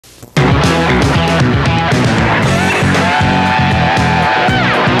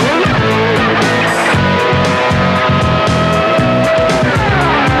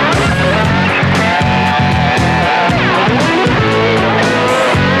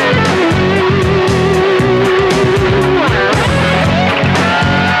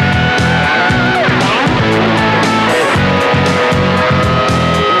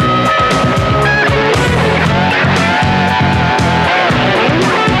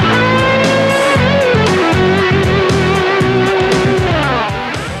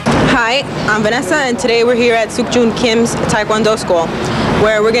I'm Vanessa, and today we're here at Sukjun Kim's Taekwondo School,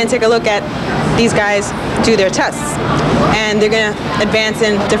 where we're going to take a look at these guys do their tests, and they're going to advance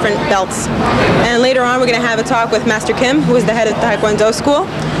in different belts. And later on, we're going to have a talk with Master Kim, who is the head of the Taekwondo School,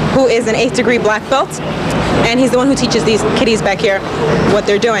 who is an 8th degree black belt, and he's the one who teaches these kiddies back here what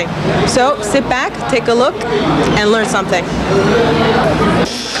they're doing. So sit back, take a look, and learn something.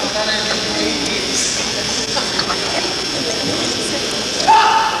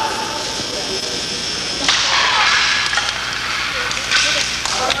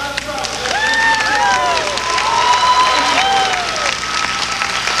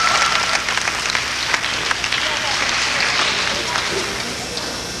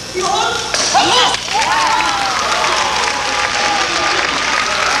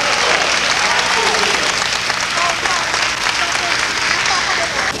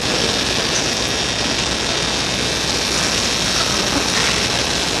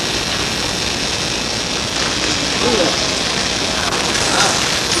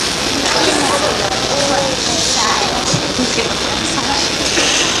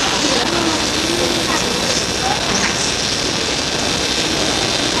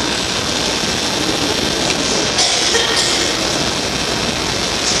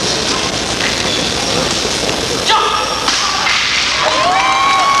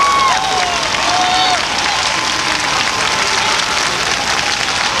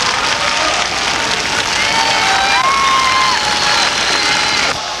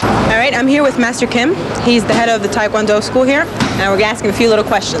 I'm here with Master Kim. He's the head of the Taekwondo school here, and we're going to ask him a few little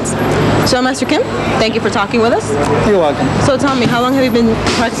questions. So, Master Kim, thank you for talking with us. You're welcome. So tell me, how long have you been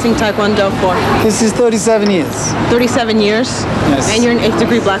practicing Taekwondo for? This is 37 years. 37 years? Yes. And you're an 8th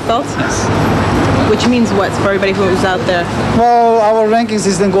degree black belt? Yes. Which means what for everybody who's out there? Well, our ranking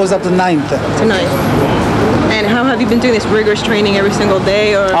system goes up to 9th. To 9th. And how have you been doing this rigorous training every single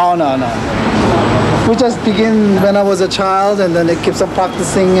day? Or? Oh, no. We just begin when I was a child, and then it keeps on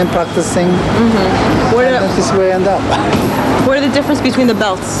practicing and practicing. This is where I end up. What are the difference between the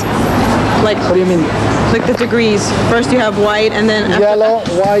belts? Like, what do you mean? Like the degrees. First you have white, and then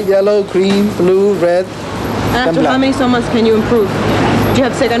white, yellow, green, blue, red. After how many months can you improve? Do you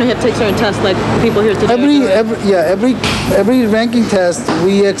have to take, I know you have to take certain tests like people here today? Every ranking test,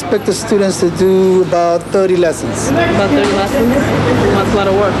 we expect the students to do about 30 lessons. About 30 lessons? That's a lot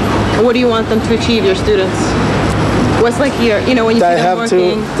of work. What do you want them to achieve, your students? What's like here, when you see them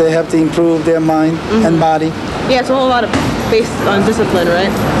working? They have to improve their mind and body. Yeah, it's a whole lot of based on discipline,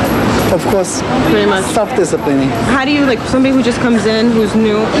 right? Of course. Pretty much. Self-disciplining. How do you, somebody who just comes in, who's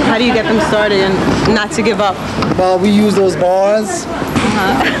new, how do you get them started and not to give up? Well, we use those bars.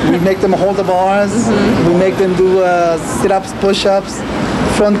 We make them hold the bars. We make them do sit-ups, push-ups,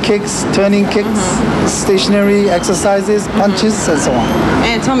 front kicks, turning kicks, stationary exercises, punches, and so on.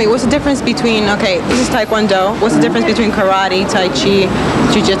 And tell me, what's the difference between, this is Taekwondo, what's the difference between karate, tai chi,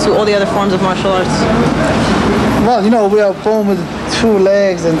 jiu-jitsu, all the other forms of martial arts? Well, we are born with 2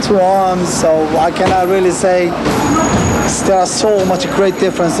 legs and 2 arms, so I cannot really say there are so much great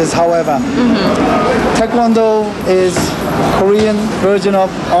differences. However, Taekwondo is Korean version of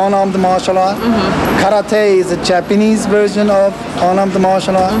unarmed martial art. Karate is a Japanese version of unarmed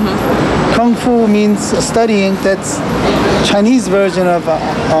martial art. Kung Fu means studying. That's Chinese version of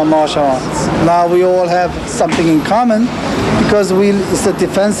martial arts. Now we all have something in common because it's a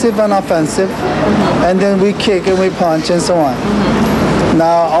defensive and offensive, and then we kick and we punch and so on.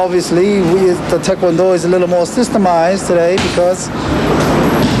 Now, obviously, the Taekwondo is a little more systemized today because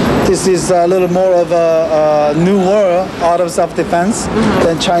this is a little more of a newer art of self-defense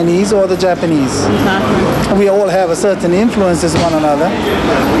than Chinese or the Japanese. We all have certain influences one another.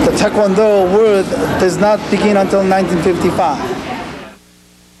 The Taekwondo word does not begin until 1955.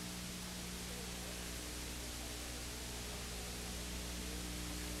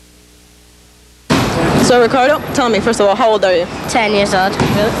 So Ricardo, tell me, first of all, how old are you? 10 years old.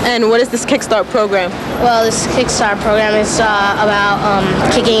 And what is this Kickstart program? Well, this Kickstart program is about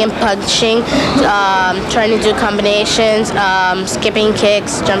kicking and punching, trying to do combinations, skipping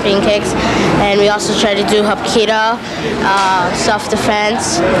kicks, jumping kicks, and we also try to do hapkido,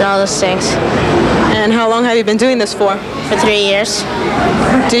 self-defense, and all those things. And how long have you been doing this for? For 3 years.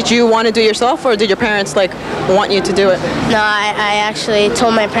 Did you want to do it yourself, or did your parents want you to do it? No, I actually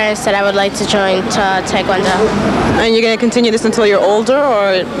told my parents that I would like to join Taekwondo. And you're going to continue this until you're older,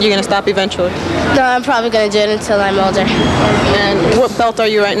 or you're going to stop eventually? No, I'm probably going to do it until I'm older. And what belt are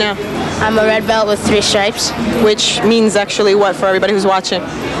you right now? I'm a red belt with 3 stripes. Which means actually what for everybody who's watching?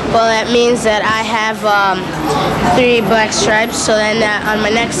 Well, that means that I have 3 black stripes, so then on my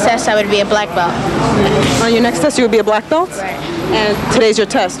next test I would be a black belt. On your next test you would be a black belt? Right. And today's your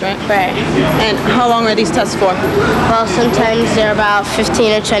test, right? Right. And how long are these tests for? Well, sometimes they're about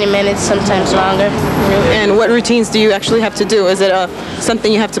 15 or 20 minutes, sometimes longer. And what routines do you actually have to do? Is it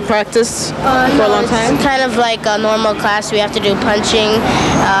something you have to practice for a long time? It's kind of like a normal class. We have to do punching,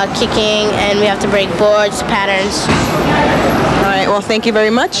 kicking, and we have to break boards, patterns. All right, well, thank you very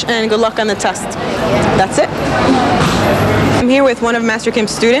much, and good luck on the test. That's it. I'm here with one of Master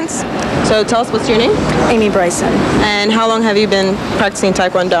Kim's students. So tell us, what's your name? Amy Bryson. And how long have you been practicing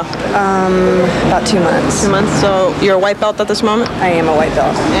Taekwondo? About 2 months. 2 months. So you're a white belt at this moment? I am a white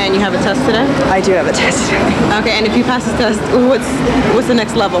belt. And you have a test today? I do have a test today. Okay, and if you pass the test, what's the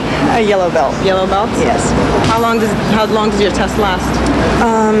next level? A yellow belt. Yellow belt? Yes. How long does your test last?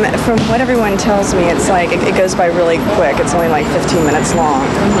 From what everyone tells me, it's like it goes by really quick. It's only like 15 minutes long.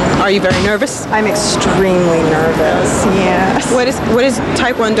 Are you very nervous? I'm extremely nervous. Yes. What does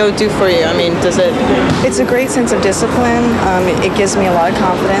Taekwondo do for you? I mean, does it? It's a great sense of discipline. It gives me a lot of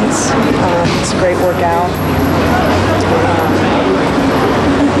confidence. It's a great workout.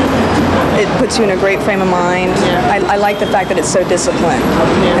 It puts you in a great frame of mind. Yeah. I like the fact that it's so disciplined,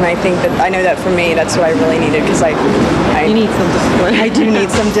 and I think that I know that for me, that's what I really needed because You need some discipline. I do need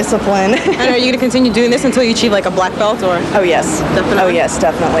some discipline. And are you going to continue doing this until you achieve like a black belt, or? Oh yes, Definitely? Oh yes,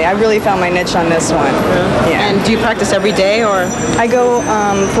 definitely. I really found my niche on this one. Yeah. And do you practice every day, or? I go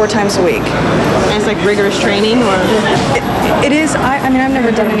 4 times a week. And it's like rigorous training, or? It is. I mean, I've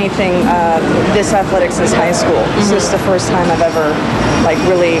never done anything this athletic since high school. So it's the first time I've ever like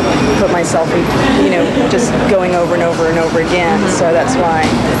really put myself in, just going over and over and over again. So that's why.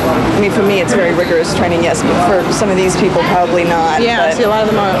 I mean, for me, it's very rigorous training. Yes, but for some of these people, probably not. Yeah, I see a lot of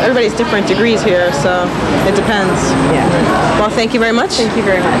them are. Everybody's different degrees here, so it depends. Yeah. Well, thank you very much. Thank you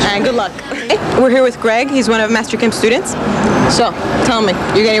very much. And good luck. We're here with Greg. He's one of Master Kim's students. So, tell me,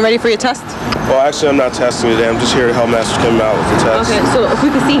 you're getting ready for your test? Well, actually, I'm not testing today. I'm just here to help Master Kim out with the test. Okay, so if we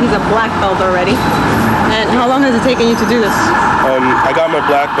can see, he's a black belt already. And how long has it taken you to do this? I got my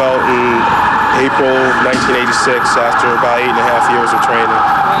black belt in April 1986 after about 8.5 years of training.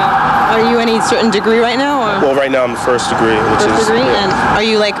 Are you any certain degree right now? Or? Well, right now I'm first degree, which First is... degree? Yeah. And are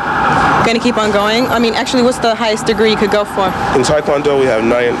you like going to keep on going? I mean, actually, what's the highest degree you could go for? In Taekwondo, we have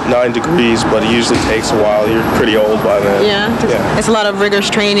nine degrees, but it usually takes a while. You're pretty old by then. Yeah? It's a lot of rigorous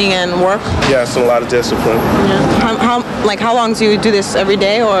training and work? Yes, and a lot of discipline. Yeah. How long do you do this every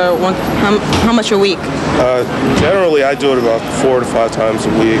day, or how much a week? Generally, I do it about 4 to 5 times a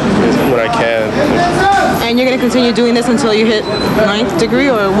week when I can. And you're going to continue doing this until you hit 9th degree,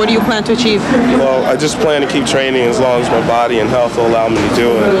 or what do you plan to achieve? Well, I just plan to keep training as long as my body and health will allow me to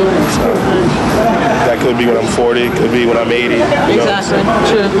do it. So, that could be when I'm 40, it could be when I'm 80. Exactly.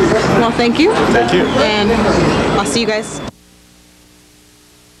 True. Well, thank you. Thank you. And I'll see you guys.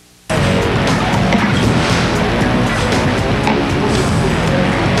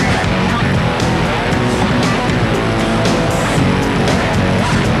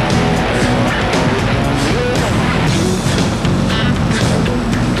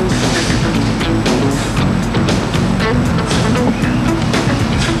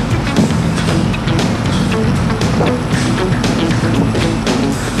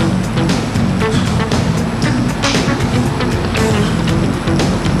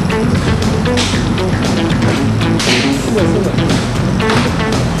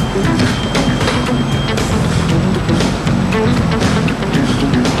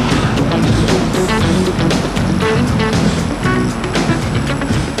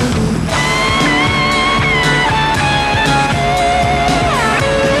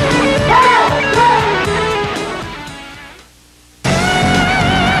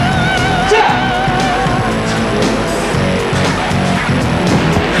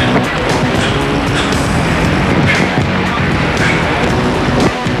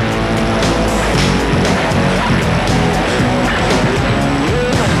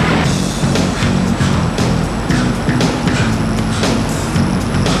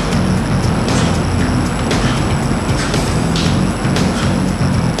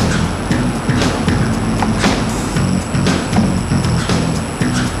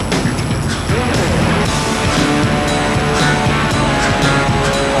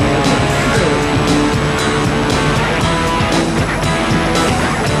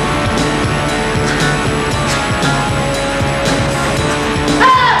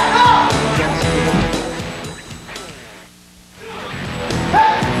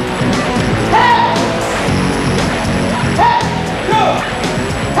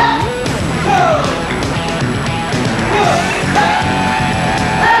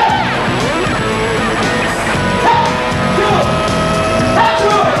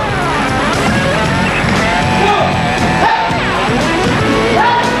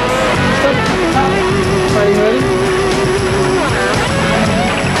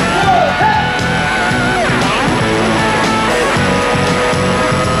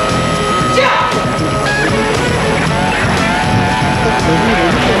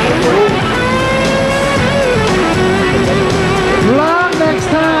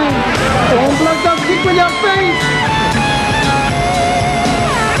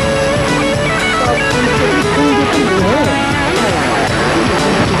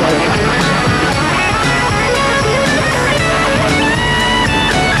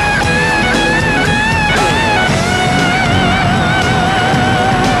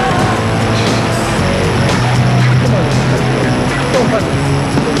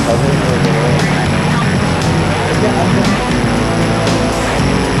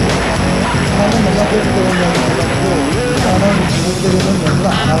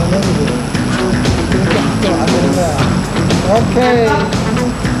 Okay.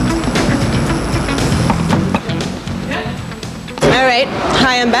 All right,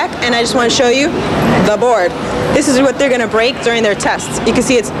 hi, I'm back, and I just want to show you the board. This is what they're going to break during their tests. You can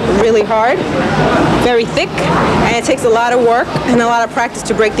see it's really hard, very thick, and it takes a lot of work and a lot of practice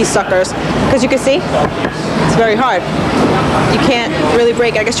to break these suckers. Because you can see, it's very hard. You can't really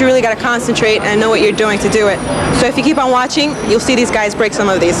break it. I guess you really got to concentrate and know what you're doing to do it. So if you keep on watching, you'll see these guys break some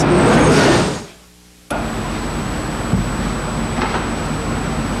of these.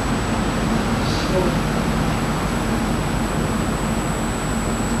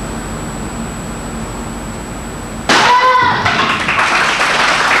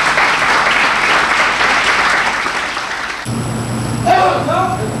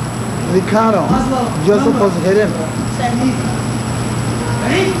 Ricardo, you're supposed to hit him.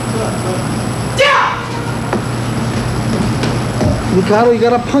 Ricardo, you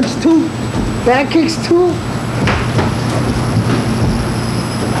gotta punch too. Back kicks too.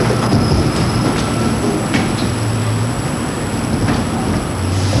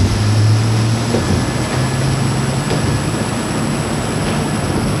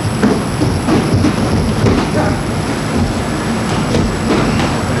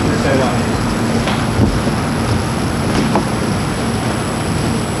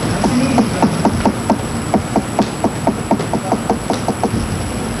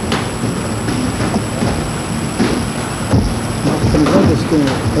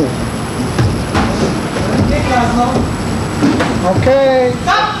 Okay.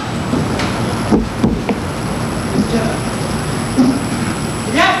 Stop.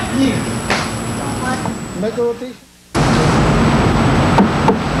 Make a rotation.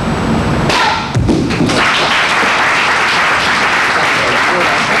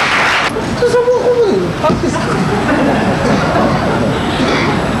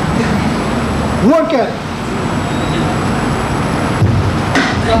 Work it.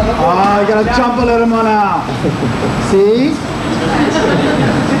 Oh, you gotta jump a little more now. See?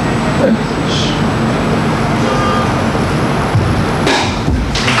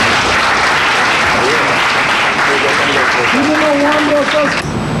 You didn't know one more first.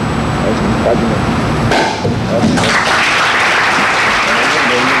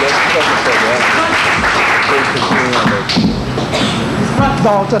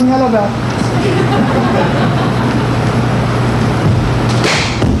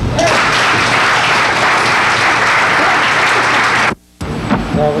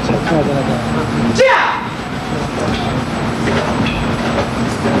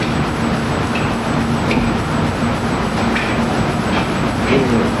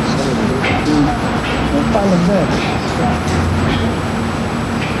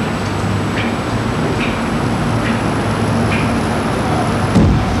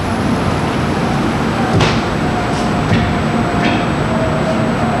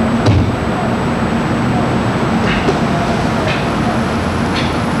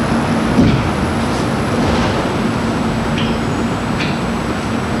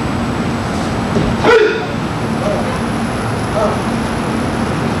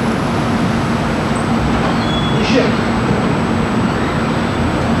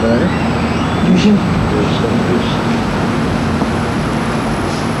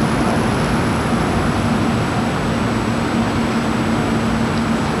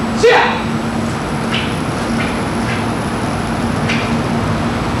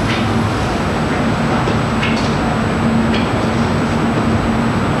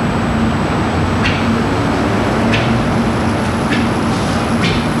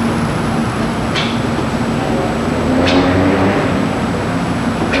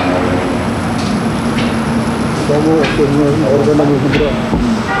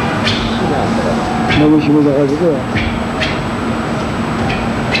 너무 심해져가지고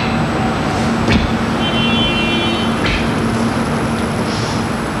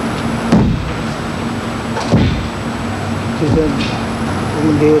진짜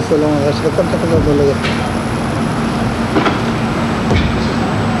우리 내일 살롱에 가서 깜짝 놀라겠다.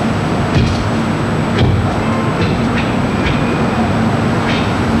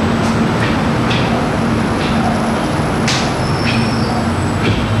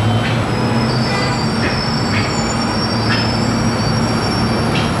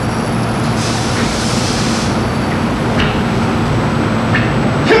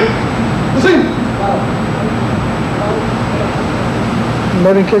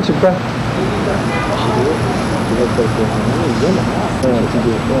 머리 켜줄까?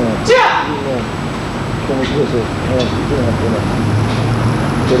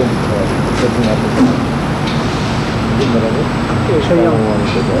 최영.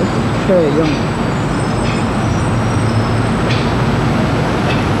 최영.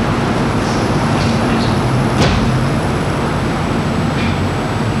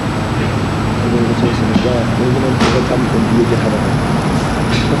 여기는 제가 잠깐 얘기를 하다가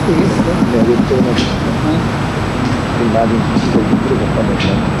그게 있어? 네, 여기 때문에 나중에 이걸 물어봤다면서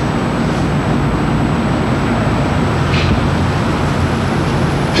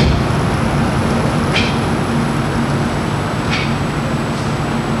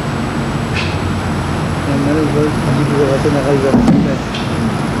옛날에 이걸 던지고 가서 내가 이거 했는데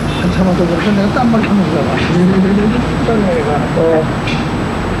한참 하다 보니까 내가 땀만 하면서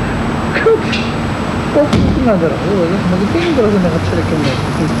꼭 끝나더라고. 그래서 뭐지 땡 들어서 내가 처리했겠네.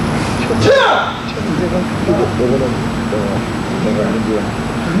 요거는 내가 하는 거야.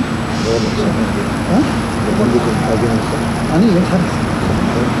 너는 썼는데. 어? 너는 좀 발견했어? 아니 이건 잘했어.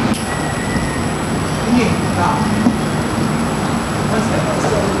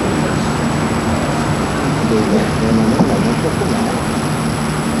 너는 너무 조금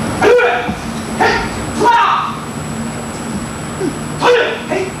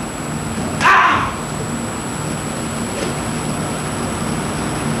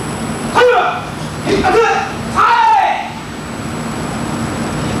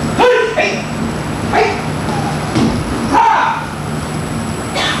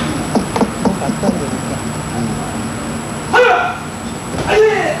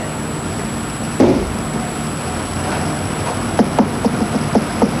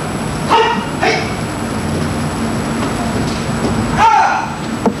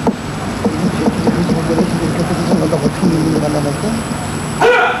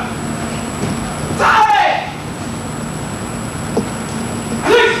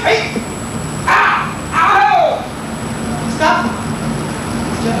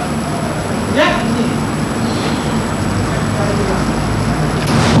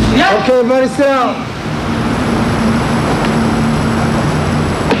Okay, everybody sit down.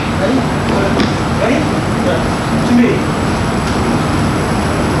 Ready? 준비.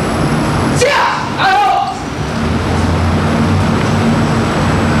 시작! 아웃!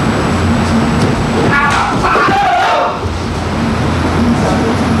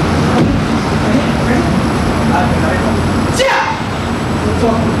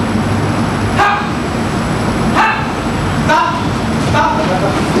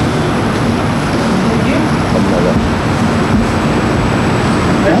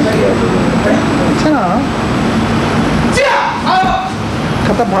 괜찮아.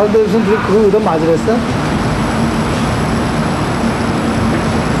 갖다 바로 대고서 그거 의도 맞으랬어?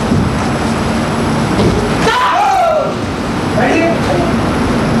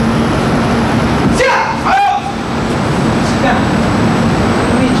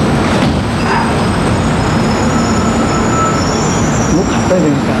 뭐 갖다 해야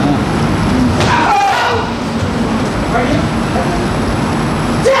되니까.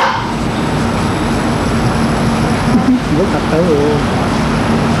 뭐 갖다요.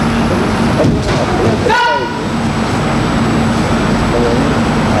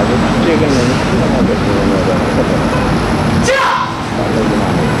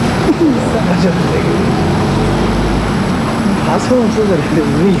 다 소원 쏘더래.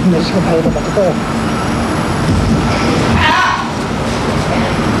 우리 옛날 시간 바로다 맞다.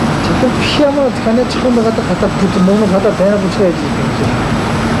 자꾸 피하면 어떡하냐. 처음에 갖다 붙여, 몸을 갖다 대나 붙여야지.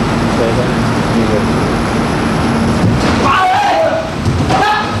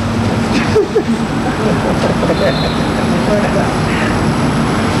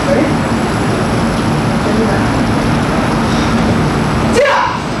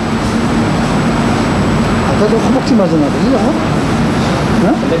 아까도 허벅지 맞았나 보지, 어?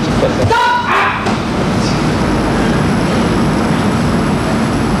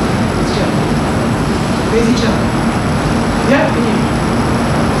 Face each other. Yeah,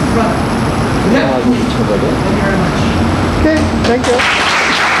 front. Yeah, thank you very much. Okay, thank you.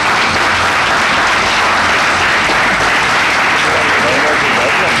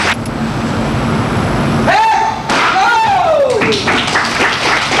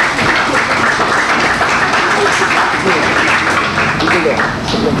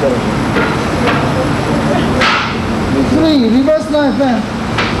 Three, reverse knife, man.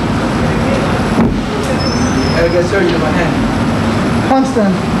 I will get surgery on my hand.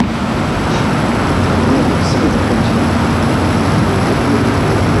 Constant.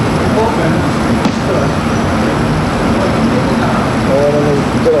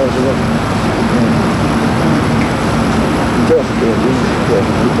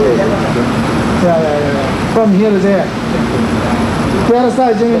 Yeah. From here to there. The other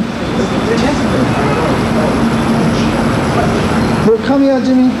side, Jimmy. Well, come here,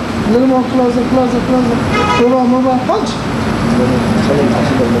 Jimmy. A little more closer, closer, closer. Move on, punch. 저는 다시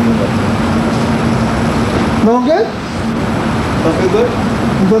넘는 것 같아요. No good? Don't feel good?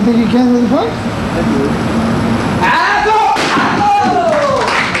 You don't think you can with the punch?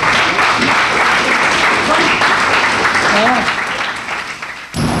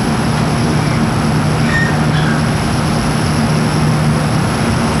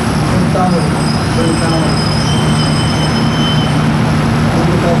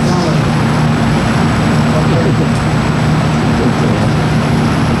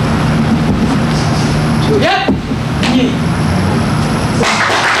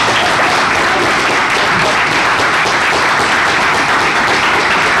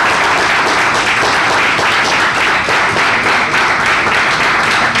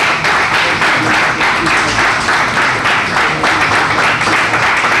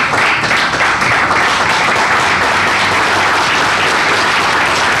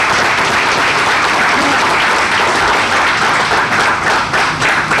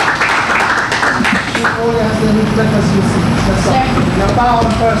 Now bow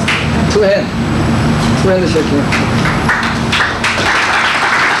first. Two hand shaking.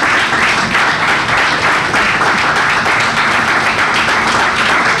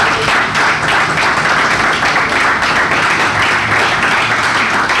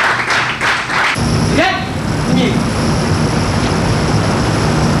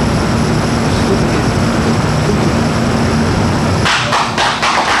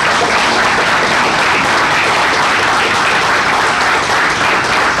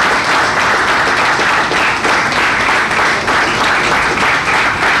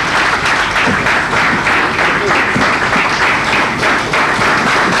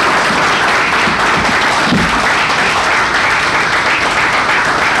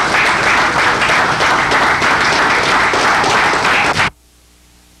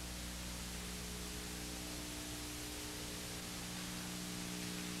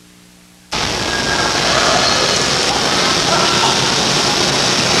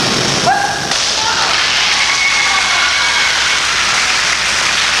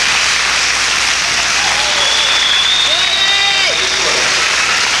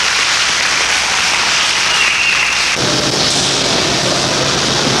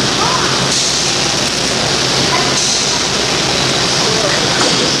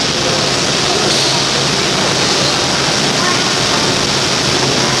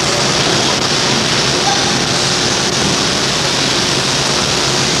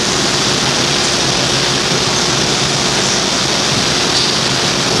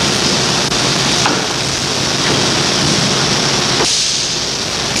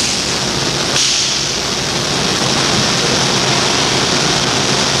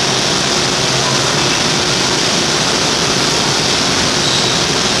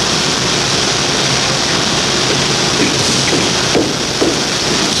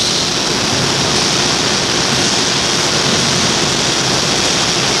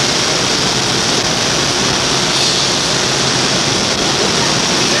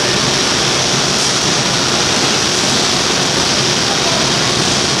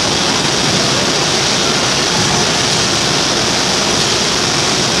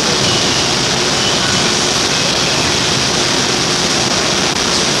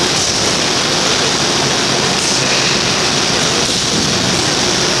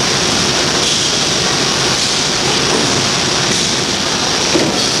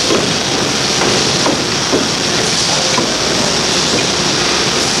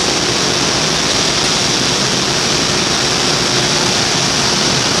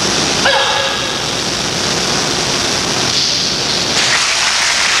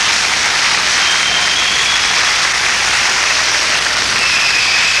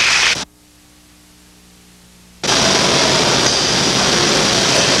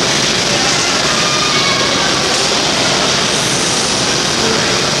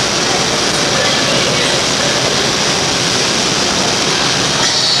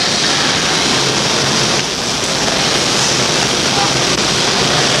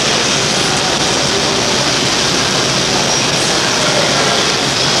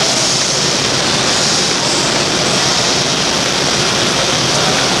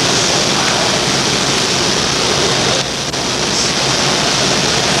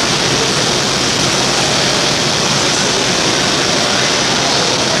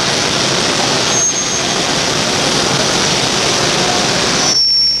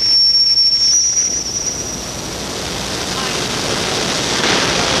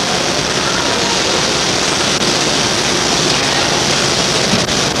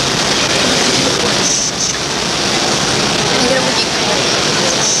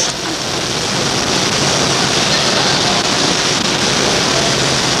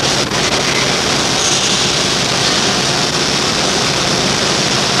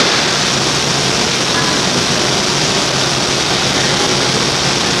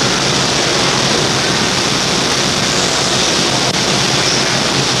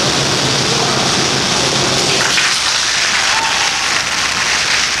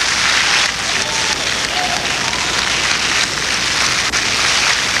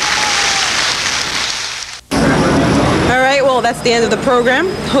 that's the end of the program.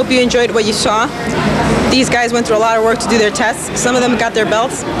 Hope you enjoyed what you saw. These guys went through a lot of work to do their tests. Some of them got their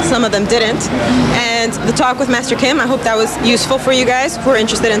belts, some of them didn't. And the talk with Master Kim, I hope that was useful for you guys who are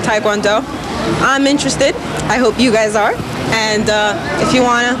interested in Taekwondo. I'm interested. I hope you guys are. And if you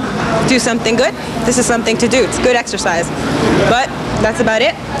want to do something good, this is something to do. It's good exercise. But that's about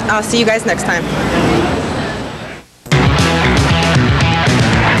it. I'll see you guys next time.